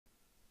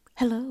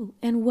Hello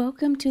and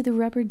welcome to the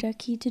Rubber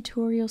Ducky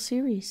tutorial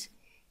series.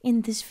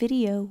 In this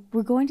video,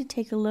 we're going to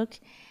take a look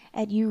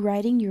at you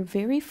writing your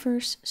very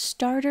first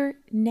starter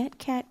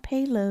Netcat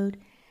payload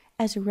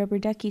as a Rubber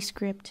Ducky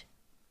script.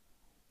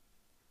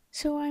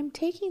 So I'm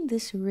taking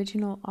this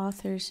original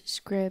author's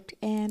script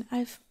and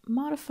I've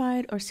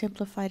modified or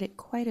simplified it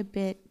quite a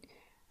bit.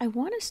 I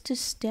want us to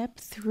step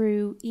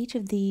through each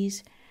of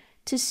these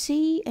to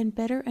see and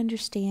better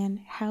understand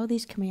how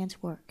these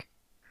commands work.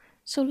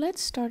 So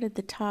let's start at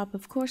the top.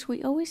 Of course,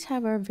 we always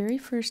have our very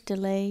first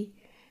delay.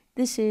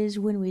 This is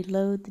when we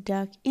load the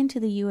duck into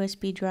the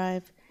USB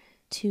drive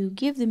to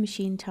give the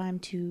machine time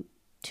to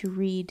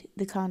read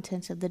the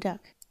contents of the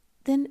duck.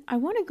 Then I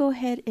want to go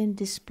ahead and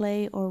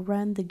display or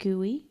run the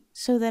GUI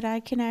so that I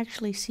can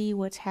actually see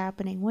what's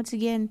happening. Once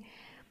again,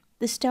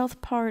 the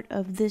stealth part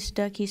of this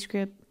Ducky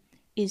script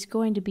is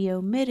going to be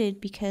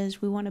omitted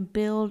because we want to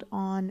build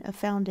on a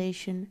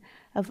foundation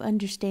of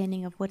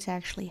understanding of what's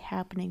actually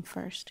happening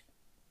first.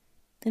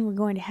 Then we're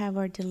going to have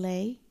our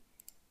delay.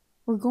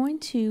 We're going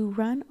to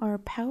run our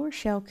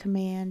PowerShell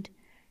command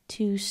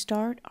to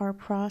start our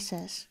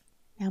process.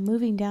 Now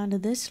moving down to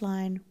this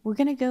line, we're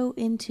going to go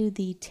into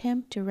the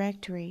temp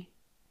directory.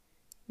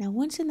 Now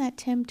once in that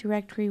temp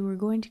directory, we're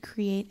going to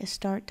create a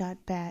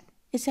start.bat.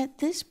 It's at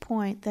this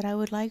point that I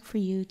would like for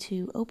you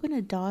to open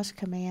a DOS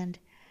command,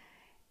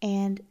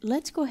 and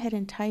let's go ahead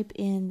and type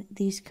in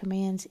these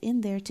commands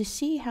in there to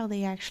see how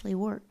they actually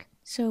work.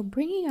 So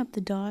bringing up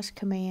the DOS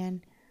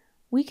command,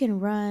 we can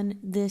run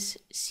this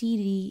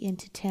cd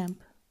into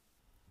temp.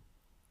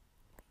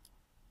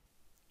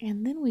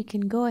 And then we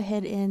can go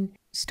ahead and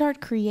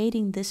start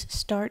creating this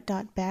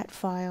start.bat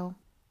file.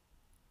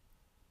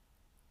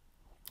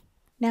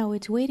 Now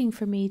it's waiting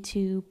for me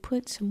to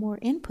put some more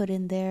input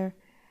in there.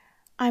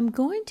 I'm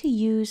going to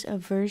use a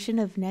version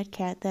of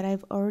Netcat that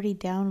I've already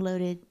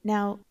downloaded.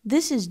 Now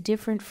this is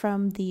different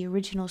from the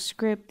original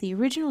script. The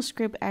original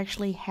script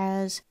actually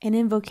has an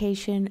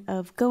invocation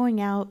of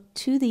going out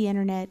to the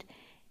internet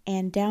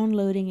and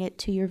downloading it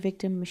to your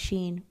victim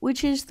machine,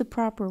 which is the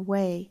proper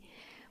way.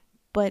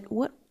 But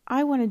what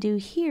I want to do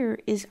here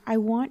is I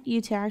want you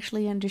to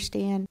actually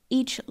understand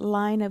each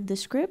line of the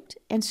script,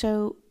 and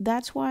so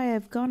that's why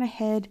I've gone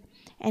ahead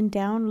and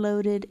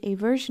downloaded a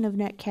version of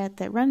Netcat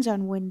that runs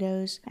on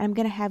Windows. I'm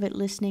going to have it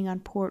listening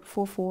on port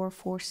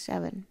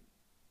 4447.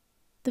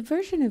 The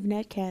version of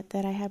Netcat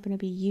that I happen to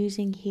be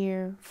using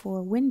here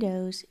for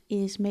Windows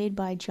is made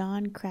by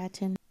John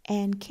Cratton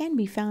and can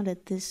be found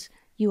at this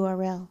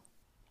URL.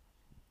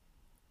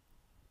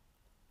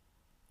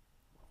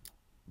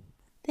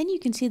 Then you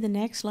can see the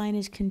next line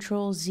is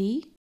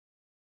Control-Z.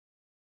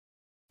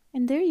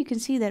 And there you can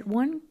see that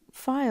one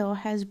file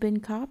has been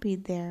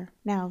copied there.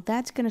 Now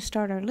that's going to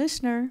start our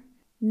listener.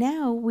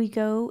 Now we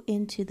go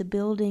into the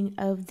building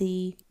of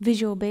the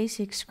Visual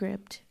Basic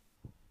script.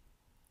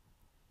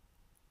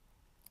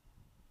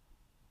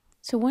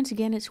 So once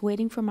again, it's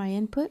waiting for my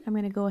input. I'm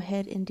going to go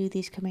ahead and do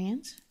these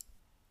commands.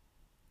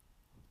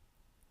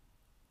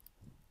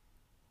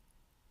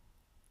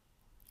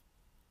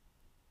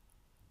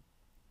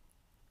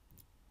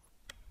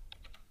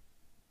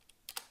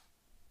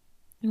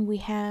 And we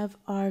have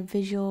our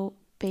Visual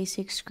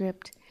Basic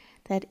script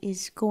that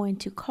is going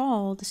to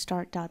call the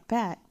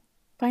start.bat.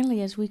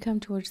 Finally, as we come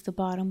towards the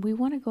bottom, we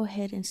want to go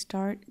ahead and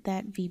start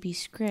that VB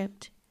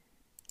script.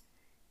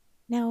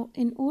 Now,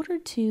 in order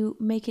to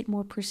make it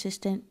more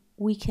persistent,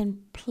 we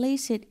can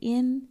place it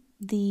in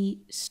the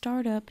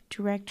startup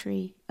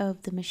directory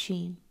of the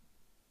machine.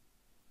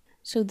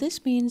 So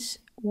this means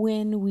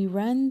when we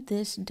run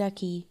this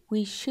Ducky,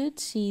 we should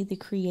see the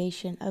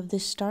creation of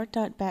this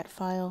start.bat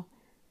file,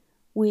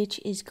 which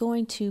is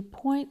going to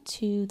point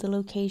to the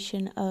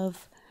location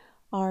of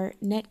our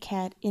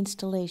Netcat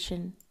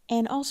installation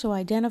and also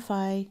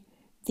identify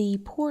the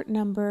port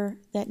number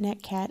that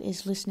Netcat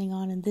is listening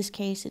on. In this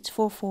case, it's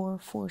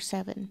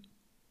 4447.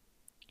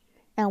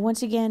 Now,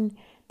 once again,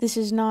 this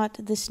is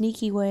not the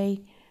sneaky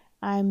way.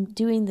 I'm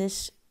doing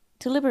this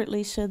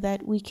deliberately so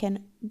that we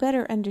can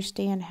better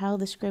understand how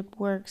the script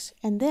works,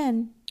 and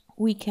then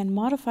we can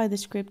modify the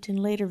script in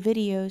later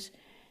videos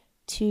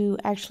to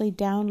actually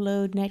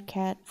download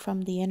Netcat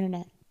from the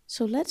internet.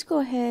 So let's go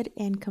ahead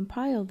and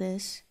compile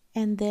this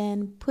and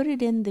then put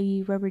it in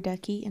the Rubber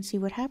Ducky and see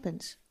what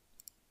happens.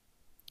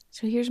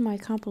 So here's my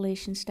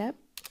compilation step.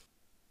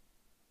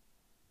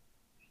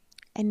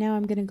 And now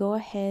I'm going to go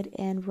ahead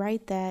and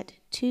write that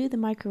to the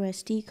micro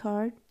SD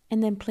card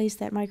and then place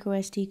that micro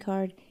SD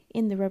card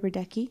in the Rubber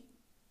Ducky.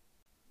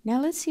 Now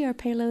let's see our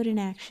payload in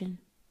action.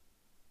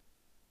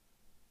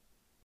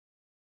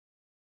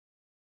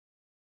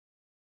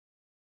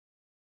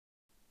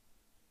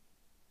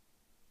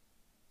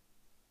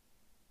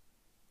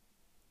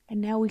 And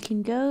now we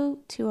can go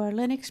to our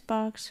Linux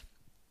box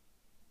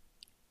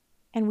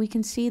and we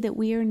can see that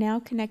we are now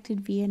connected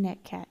via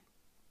Netcat.